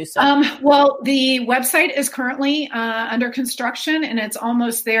place to do so? Well, the website is currently under construction and it's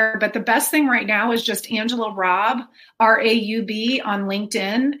almost there. But the best thing right now is just Angela Raub, RAUB on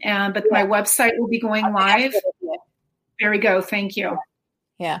LinkedIn. But my website will be going live. There we go. Thank you.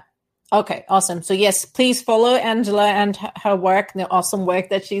 Yeah. Okay, awesome. So yes, please follow Angela and her work, the awesome work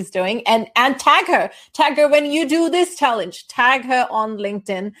that she's doing, and tag her when you do this challenge. Tag her on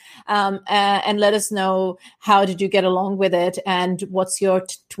LinkedIn, and let us know how did you get along with it and what's your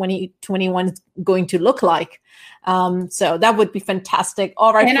 2021 going to look like. So that would be fantastic.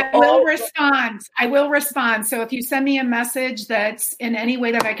 All right. And I will respond. I will respond. So if you send me a message that's in any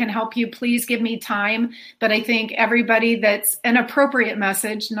way that I can help you, please give me time. But I think everybody, that's an appropriate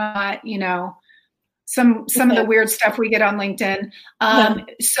message, not, some of the weird stuff we get on LinkedIn.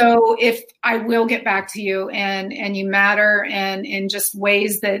 So if I will get back to you and you matter and in just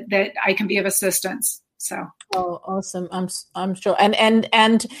ways that I can be of assistance. So. Oh, awesome. I'm sure.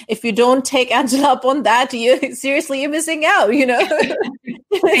 And if you don't take Angela up on that, you're missing out,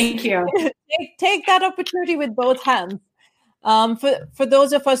 Thank you. Take that opportunity with both hands. For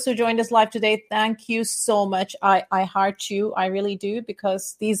those of us who joined us live today, thank you so much. I heart you. I really do,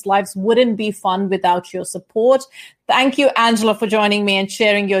 because these lives wouldn't be fun without your support. Thank you, Angela, for joining me and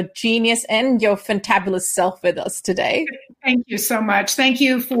sharing your genius and your fantabulous self with us today. Thank you so much. Thank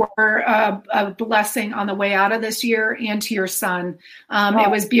you for a blessing on the way out of this year, and to your son.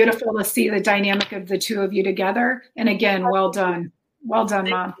 It was beautiful to see the dynamic of the two of you together. And again, well done. Well done,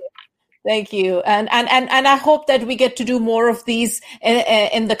 Mom. Thank you. And I hope that we get to do more of these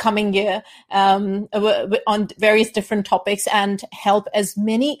in the coming year, on various different topics, and help as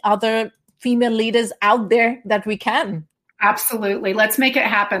many other female leaders out there that we can. Absolutely. Let's make it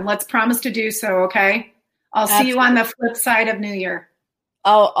happen. Let's promise to do so. Okay. I'll see you on the flip side of New Year.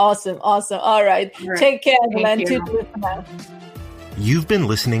 Oh, awesome. Awesome. All right. Take care, Glenn. You've been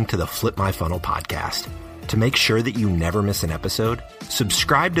listening to the Flip My Funnel podcast. To make sure that you never miss an episode,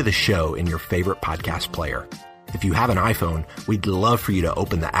 subscribe to the show in your favorite podcast player. If you have an iPhone, we'd love for you to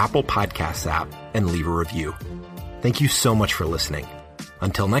open the Apple Podcasts app and leave a review. Thank you so much for listening.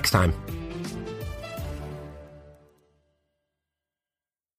 Until next time.